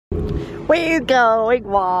We're going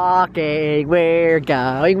walking, we're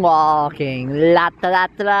going walking. La da da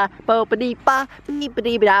da da, bo ba dee ba, beep ba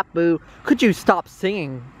dee ba da boo. Could you stop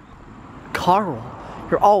singing? Carl,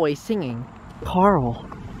 you're always singing. Carl.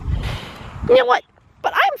 You know what?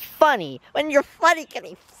 But I'm funny. When you're funny,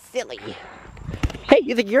 getting silly. Hey,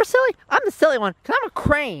 you think you're silly? I'm the silly one, because I'm a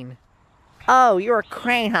crane. Oh, you're a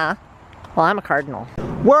crane, huh? Well, I'm a cardinal.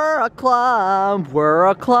 We're a clump, we're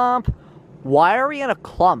a clump. Why are we in a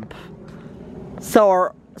clump?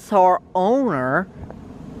 So our owner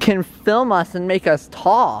can film us and make us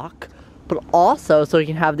talk, but also so he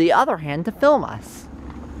can have the other hand to film us.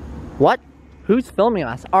 What? Who's filming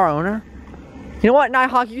us? Our owner? You know what,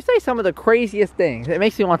 Nighthawk? You say some of the craziest things. It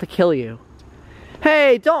makes me want to kill you.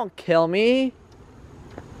 Hey, don't kill me.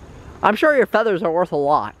 I'm sure your feathers are worth a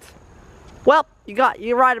lot. Well,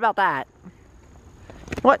 you're right about that.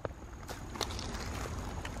 What?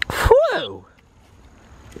 Whew!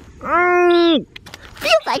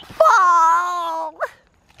 Feels like fall!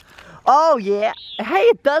 Oh yeah. Hey,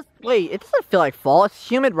 it does. Wait, it doesn't feel like fall. It's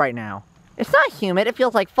humid right now. It's not humid. It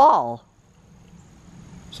feels like fall.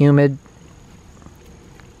 Humid.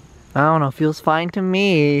 I don't know. Feels fine to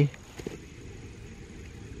me.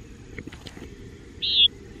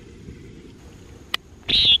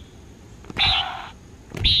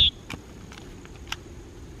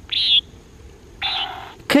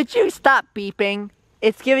 Could you stop beeping?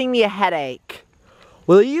 It's giving me a headache.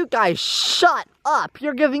 Will you guys shut up?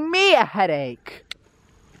 You're giving me a headache.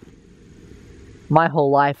 My whole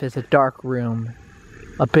life is a dark room.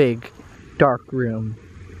 A big, dark room.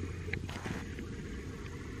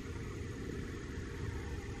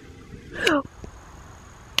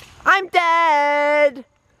 I'm dead!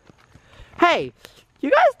 Hey, you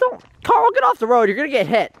guys don't... Carl, get off the road. You're gonna get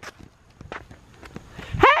hit.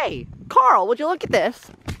 Hey, Carl, would you look at this?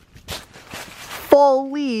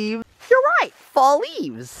 Fall leaves. You're right, fall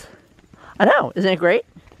leaves. I know, isn't it great?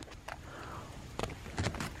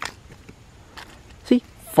 See,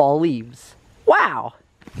 fall leaves. Wow.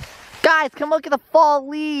 Guys, come look at the fall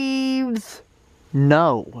leaves.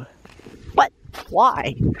 No. What?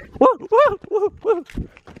 Why? Woo, woo, woo, woo.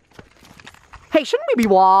 Hey, shouldn't we be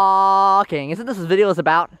walking? Isn't this what this video is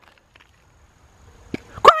about?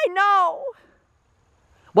 Cry, no!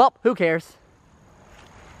 Well, who cares?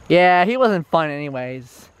 Yeah, he wasn't fun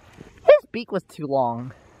anyways. His beak was too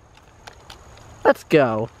long. Let's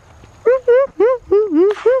go.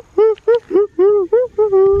 You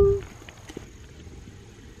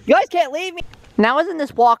guys can't leave me. Now isn't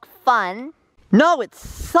this walk fun? No, it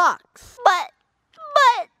sucks. But.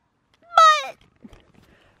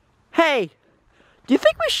 Hey, do you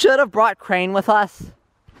think we should have brought Crane with us?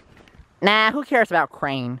 Nah, who cares about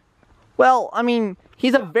Crane? Well, I mean,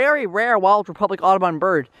 he's a very rare Wild Republic Audubon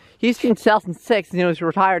bird. He used to be in 2006 and he was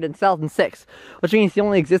retired in 2006, which means he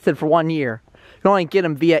only existed for 1 year. You can only get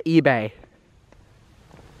him via eBay.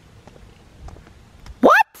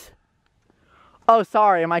 What? Oh,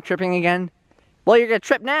 sorry, am I tripping again? Well, you're gonna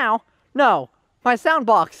trip now. No, my sound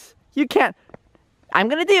box. You can't. I'm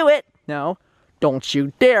gonna do it. No, don't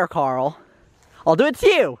you dare, Carl. I'll do it to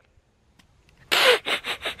you.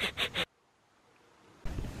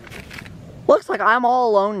 Looks like I'm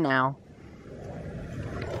all alone now.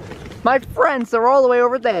 My friends are all the way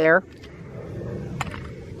over there.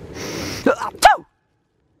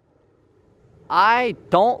 I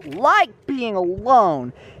don't like being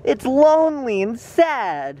alone. It's lonely and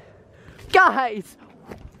sad. Guys,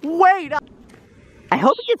 wait up. I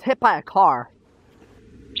hope he gets hit by a car.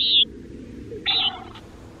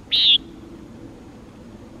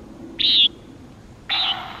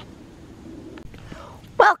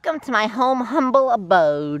 Welcome to my home humble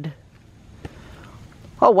abode.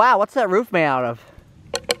 Oh wow, what's that roof made out of?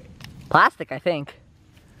 Plastic, I think.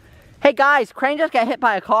 Hey guys, Crane just got hit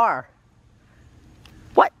by a car.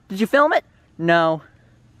 What? Did you film it? No.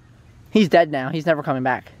 He's dead now. He's never coming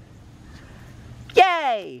back.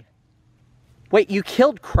 Yay! Wait, you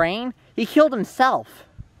killed Crane? He killed himself.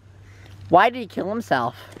 Why did he kill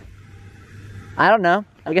himself? I don't know.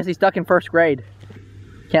 I guess he's stuck in first grade.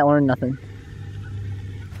 Can't learn nothing.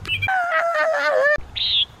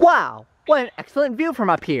 Wow, what an excellent view from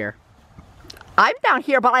up here. I'm down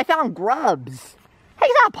here, but I found grubs. Hey,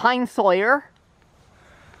 is that a pine Sawyer?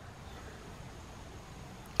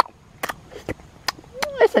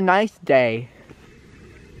 It's a nice day.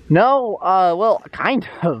 No, well, kind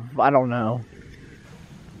of. I don't know.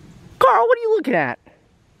 Carl, what are you looking at?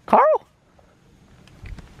 Carl?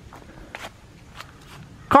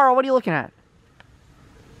 Carl, what are you looking at?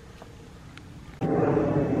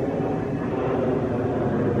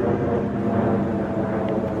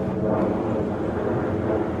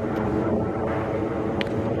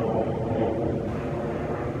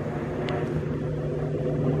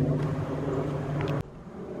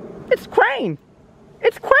 It's Crane!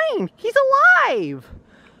 It's Crane! He's alive!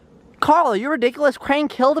 Carl, you're ridiculous. Crane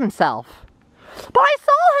killed himself. But I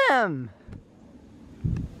saw him!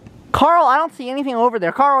 Carl, I don't see anything over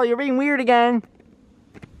there. Carl, you're being weird again.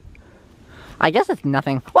 I guess it's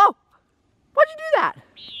nothing. Whoa! Why'd you do that?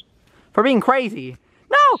 For being crazy.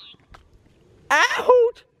 No!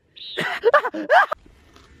 Ouch! Do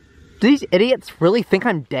these idiots really think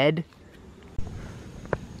I'm dead?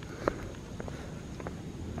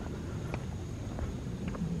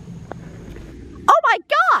 Oh my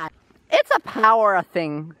god! It's a power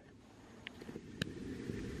thing.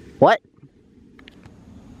 What?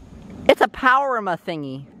 It's a power-ma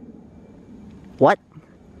thingy. What?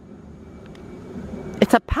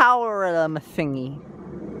 It's a power-ma thingy.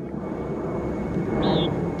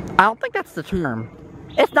 I don't think that's the term.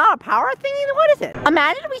 It's not a power thingy? What is it?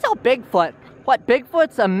 Imagine if we saw Bigfoot. What?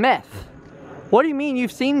 Bigfoot's a myth. What do you mean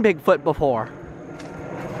you've seen Bigfoot before?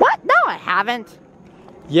 What? No, I haven't.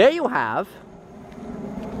 Yeah, you have.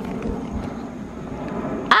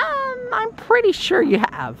 I'm pretty sure you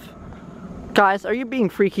have. Guys, are you being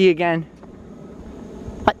freaky again?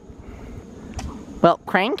 What? Well,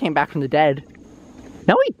 Crane came back from the dead.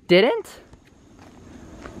 No, he didn't.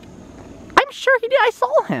 I'm sure he did. I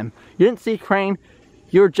saw him. You didn't see Crane.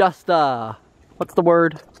 You're just, what's the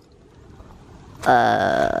word?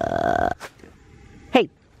 Hey,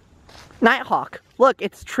 Nighthawk. Look,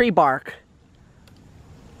 it's tree bark.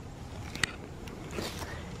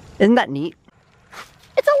 Isn't that neat?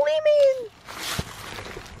 It's a lemon!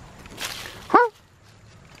 Huh?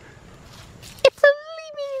 It's a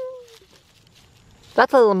lemon!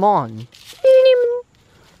 That's a lemon.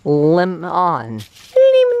 Lemon. Lemon.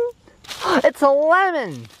 It's a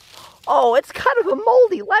lemon! Oh, it's kind of a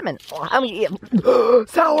moldy lemon. I mean,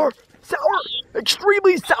 sour! Sour!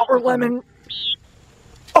 Extremely sour lemon!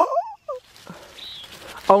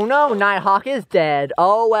 Oh no, Nighthawk is dead.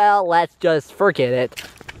 Oh well, let's just forget it.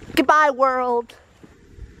 Goodbye, world!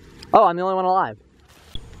 Oh, I'm the only one alive.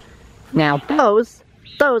 Now those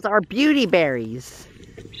are beauty berries.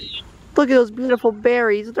 Look at those beautiful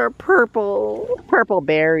berries. They're purple. Purple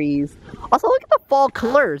berries. Also, look at the fall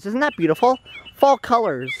colors. Isn't that beautiful? Fall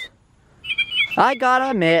colors. I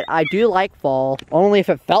gotta admit, I do like fall. Only if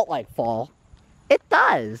it felt like fall. It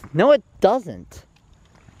does. No, it doesn't.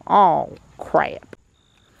 Oh, crap.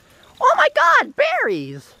 Oh my god,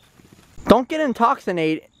 berries! Don't get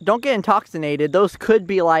intoxicated. Those could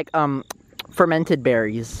be like, fermented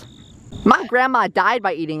berries. My grandma died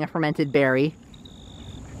by eating a fermented berry.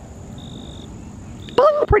 But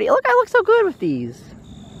look how pretty. Look, I look so good with these.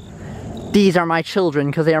 These are my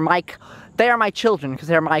children because they are my children because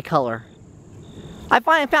they're my color. I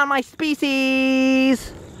finally found my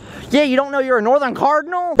species. Yeah, you don't know you're a northern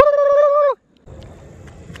cardinal?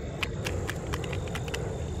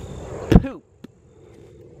 Poop.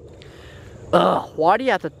 Ugh, why do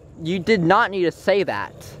you have to... You did not need to say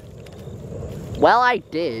that. Well, I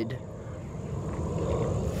did.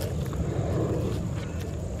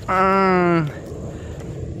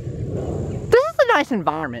 This is a nice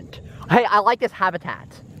environment. Hey, I like this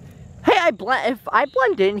habitat. Hey, if I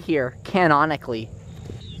blend in here, canonically.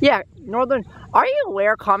 Yeah, northern... Are you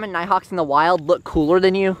aware common nighthawks in the wild look cooler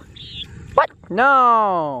than you? What?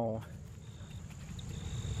 No.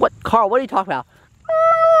 What? Carl, what are you talking about?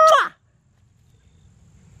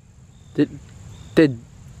 Did...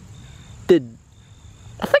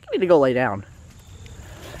 I think I need to go lay down.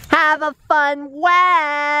 Have a fun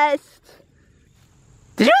West!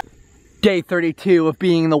 Did you... Day 32 of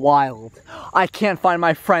being in the wild. I can't find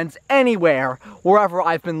my friends anywhere. Wherever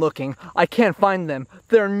I've been looking, I can't find them.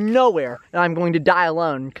 They're nowhere, and I'm going to die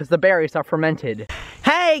alone because the berries are fermented.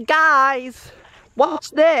 Hey guys!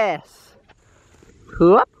 Watch this!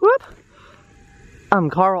 Whoop, whoop.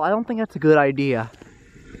 Carl, I don't think that's a good idea.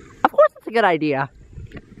 Of course it's a good idea.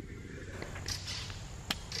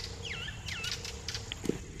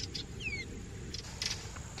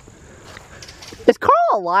 Is Carl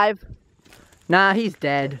alive? Nah, he's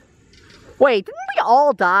dead. Wait, didn't we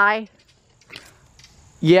all die?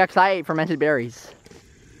 Yeah, because I ate fermented berries.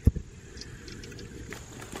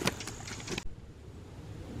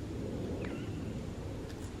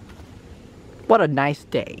 What a nice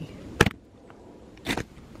day.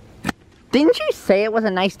 Didn't you say it was a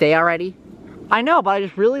nice day already? I know, but I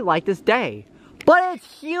just really like this day. But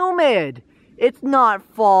it's humid! It's not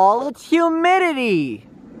fall, it's humidity!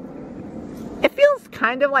 It feels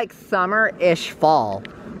kind of like summer-ish fall.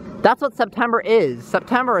 That's what September is.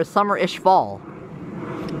 September is summer-ish fall.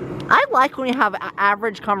 I like when you have an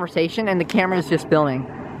average conversation and the camera is just filming.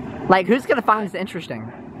 Like, who's gonna find this interesting?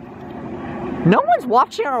 No one's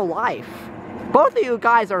watching our life. Both of you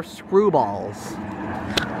guys are screwballs.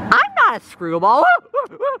 I'm not a screwball.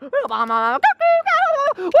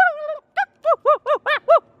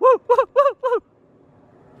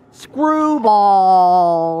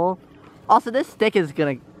 Screwball. Also, this stick is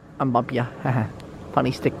gonna bump ya.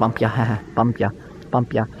 Funny stick bump ya. Bump ya.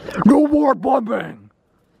 Bump ya. No more bumping.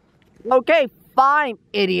 Okay, fine,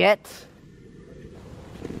 idiot.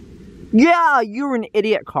 Yeah, you're an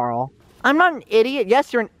idiot, Carl. I'm not an idiot.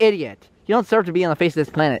 Yes, you're an idiot. You don't deserve to be on the face of this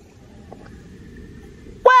planet.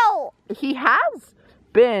 Well, he has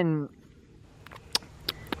been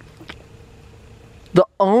the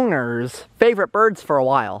owner's favorite birds for a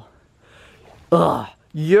while. Ugh,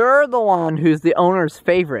 you're the one who's the owner's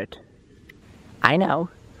favorite. I know.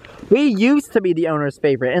 We used to be the owner's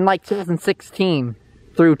favorite in like 2016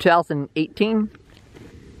 through 2018.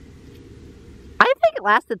 I think it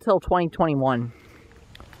lasted till 2021.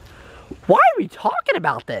 Why are we talking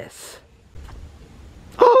about this?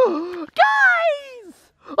 Guys!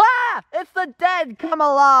 Ah! It's the dead come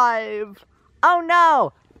alive! Oh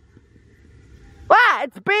no! Ah!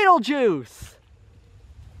 It's Beetlejuice!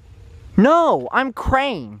 No, I'm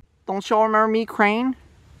Crane. Don't you all remember me, Crane?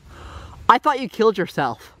 I thought you killed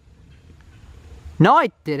yourself. No,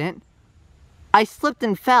 I didn't. I slipped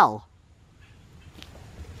and fell.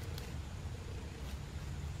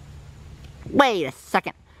 Wait a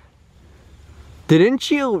second.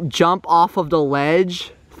 Didn't you jump off of the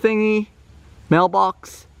ledge thingy,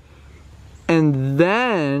 mailbox? And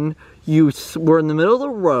then you were in the middle of the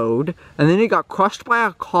road, and then you got crushed by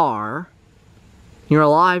a car. You're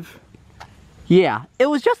alive? Yeah, it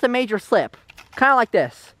was just a major slip. Kind of like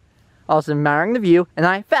this. I was admiring the view, and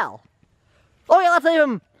I fell. Oh yeah, let's leave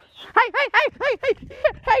him. Hey,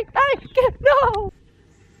 no!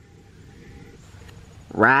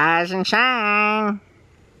 Rise and shine.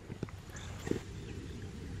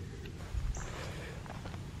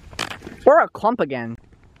 We're a clump again.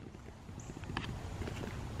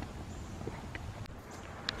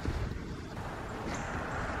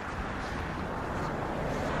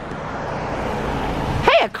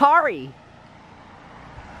 Hey, Akari!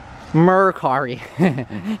 Mercari.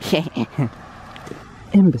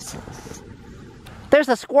 Imbeciles. There's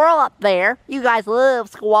a squirrel up there. You guys love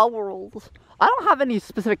squirrels. I don't have any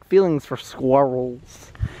specific feelings for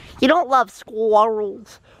squirrels. You don't love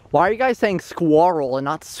squirrels. Why are you guys saying squirrel and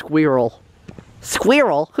not squirrel?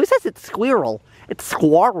 Squirrel? Who says it's squirrel? It's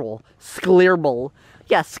squirrel. Sklirble.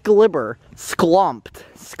 Yeah, sklibber. Sklumped.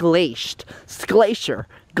 Sglaced. Sglacier.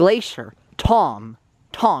 Glacier. Tom.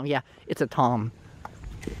 Tom, yeah, it's a Tom.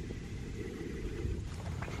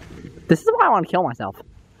 This is why I want to kill myself.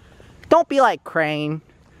 Don't be like Crane.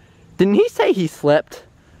 Didn't he say he slipped?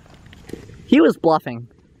 He was bluffing.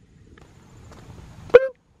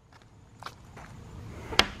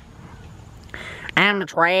 I'm the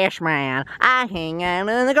trash man. I hang out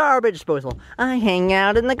in the garbage disposal. I hang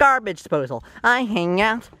out in the garbage disposal. I hang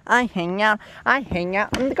out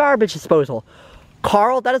in the garbage disposal.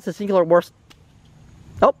 Carl, that is the singular worst.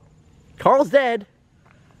 Oh, Carl's dead.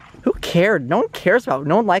 Who cared? No one cares about,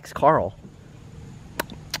 no one likes Carl.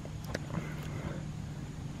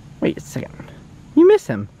 Wait a second. You miss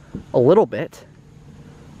him a little bit.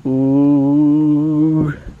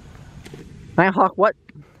 Ooh. Nighthawk, what?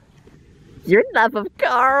 You're in love with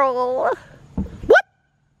Carl. What?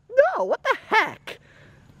 No, what the heck?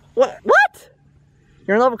 What?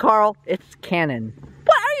 You're in love with Carl? It's canon.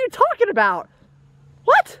 What are you talking about?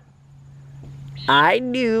 What? I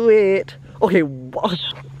knew it. Okay, why?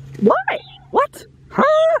 What?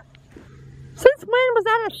 Huh? Since when was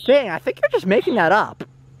that a thing? I think you're just making that up.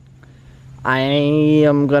 I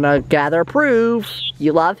am gonna gather proof.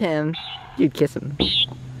 You love him. You'd kiss him.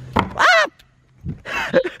 Ah!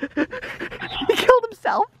 He killed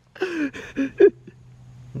himself.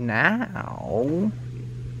 Now,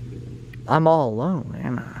 I'm all alone,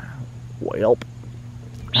 am I? Welp.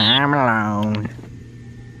 I'm alone.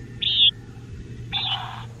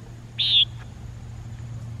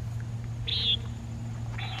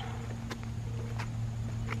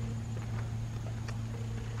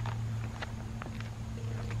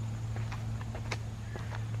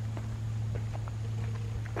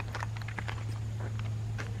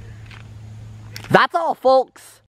 That's all, folks.